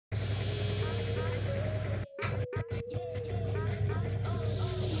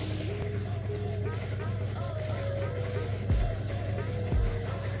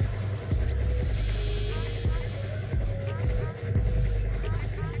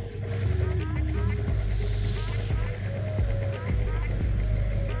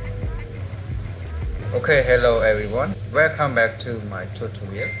Okay, hello everyone. Welcome back to my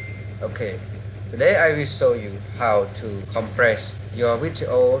tutorial. Okay, today I will show you how to compress your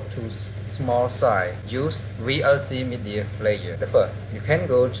video to small size. Use VLC Media Player. First, you can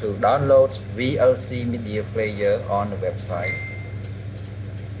go to download VLC Media Player on the website.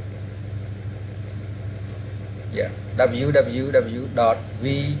 Yeah,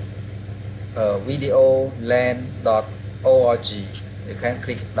 www.videoland.org. You can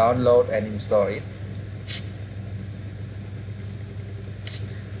click download and install it.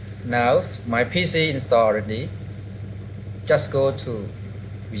 Now my PC installed already. Just go to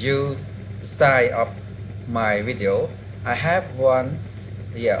view size of my video. I have one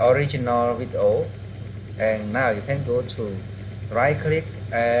original video, and now you can go to right click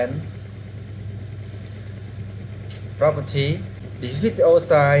and property. This video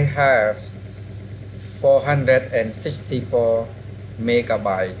size have 464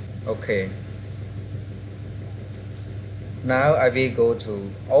 megabyte. Okay. Now I will go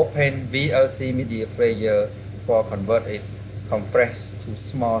to open VLC Media Player for convert it, compress to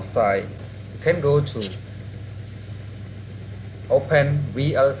small size. You can go to open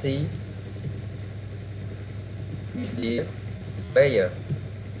VLC Media Player.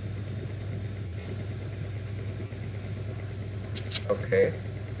 Okay.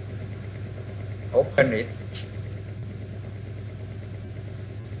 Open it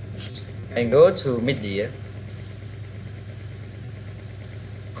and go to Media.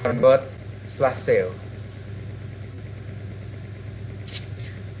 Convert/save.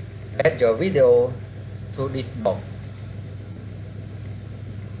 Add your video to this box.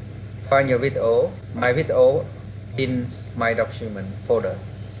 Find your video, my video, in my document folder.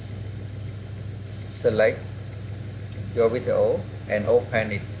 Select your video and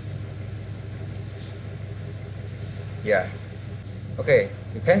open it. Yeah. Okay,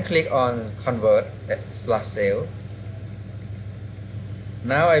 you can click on convert/save.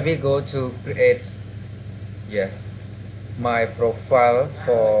 Now I will go to create my profile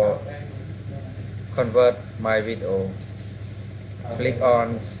for convert my video. Click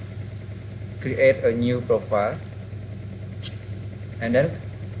on create a new profile and then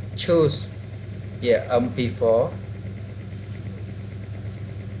choose MP4.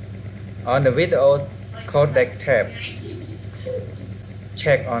 On the video codec tab,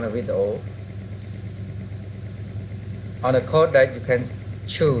 check on the video. On the codec you can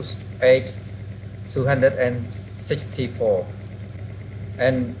choose H264,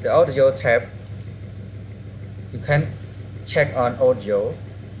 and the audio tab you can check on audio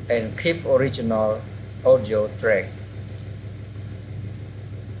and keep original audio track.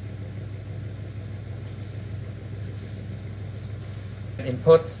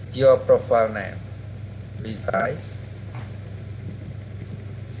 Input your profile name, resize,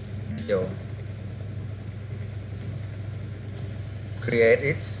 video. Create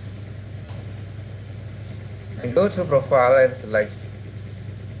it and go to profile and select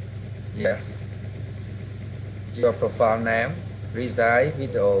your profile name, resize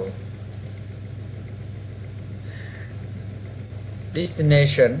video.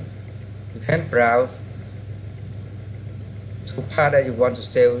 Destination, you can browse to part that you want to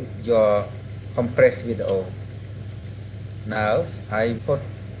save your compressed video. Now I put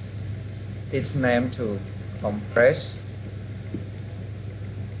its name to compress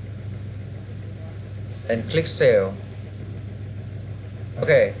and click save.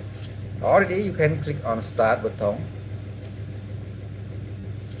 Okay, already you can click on start button.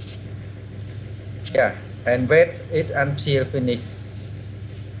 And wait it until finish.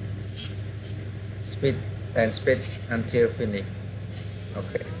 Speed until finish.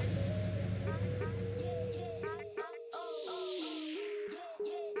 Okay.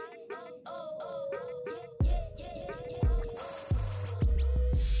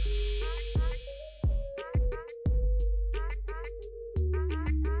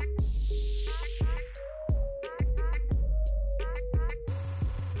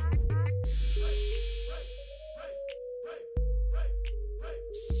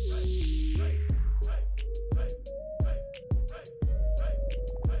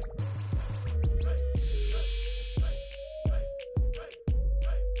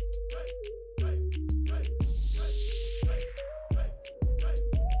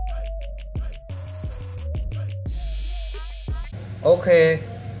 Okay,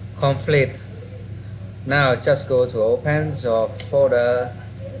 complete. Now just go to open your folder.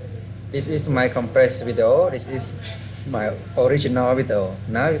 This is my compressed video. This is my original video.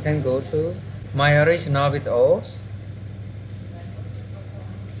 Now you can go to my original videos.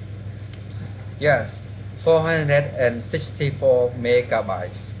 Yes, 464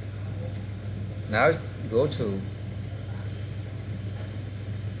 megabytes. Now go to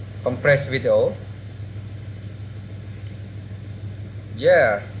compress video.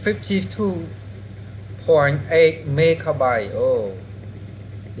 Yeah, 52.8 megabyte. Oh,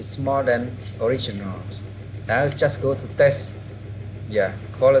 it's more than original. Now just go to test. Yeah,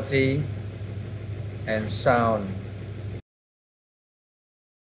 quality and sound.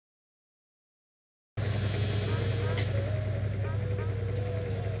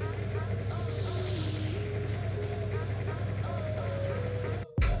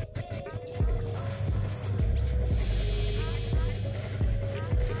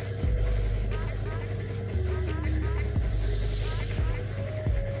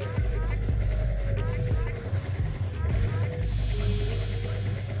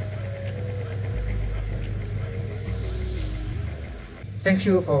 Thank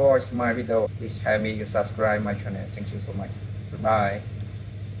you for watching my video. Please help me to subscribe my channel. Thank you so much. Goodbye.